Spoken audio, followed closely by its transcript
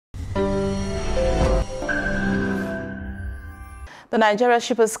The Nigeria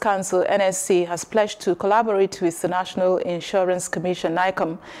Shippers Council, NSC, has pledged to collaborate with the National Insurance Commission,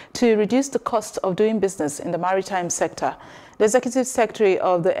 NICOM, to reduce the cost of doing business in the maritime sector. The Executive Secretary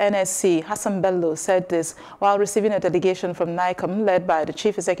of the NSC, Hassan Bello, said this while receiving a delegation from NICOM led by the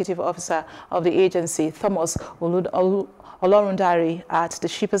Chief Executive Officer of the agency, Thomas Olorundari, at the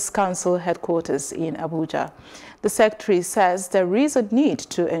Shippers Council headquarters in Abuja. The Secretary says there is a need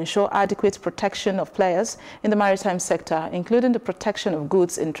to ensure adequate protection of players in the maritime sector, including the protection of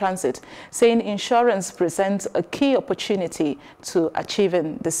goods in transit, saying insurance presents a key opportunity to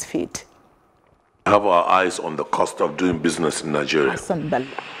achieving this feat. Have our eyes on the cost of doing business in Nigeria.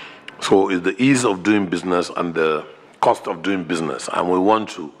 So it's the ease of doing business and the cost of doing business, and we want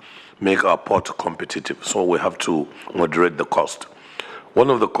to make our port competitive, so we have to moderate the cost.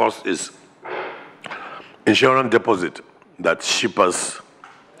 One of the costs is insurance deposit that shippers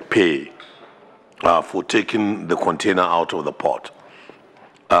pay for taking the container out of the port.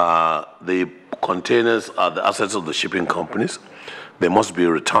 The containers are the assets of the shipping companies. They must be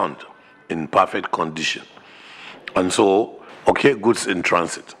returned in perfect condition. And so, okay, goods in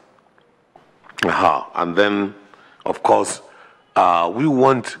transit. And then, of course, we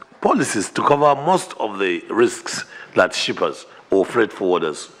want policies to cover most of the risks that shippers or freight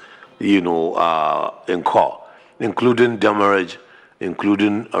forwarders, incur, including demurrage,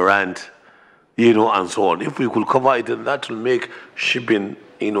 including rent, and so on. If we could cover it, then that will make shipping,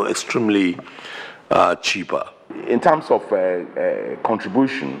 extremely cheaper. In terms of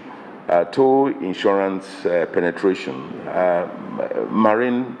contribution to insurance penetration,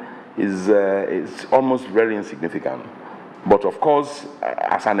 marine is almost very insignificant. But of course,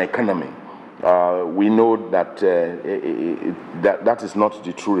 as an economy, we know that that is not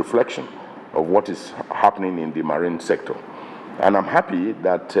the true reflection of what is happening in the marine sector. And I'm happy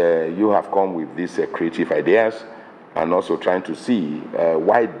that you have come with these creative ideas and also trying to see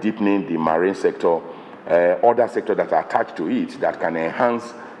why deepening the marine sector, other sectors that are attached to it that can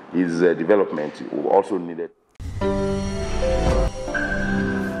enhance its development also needed.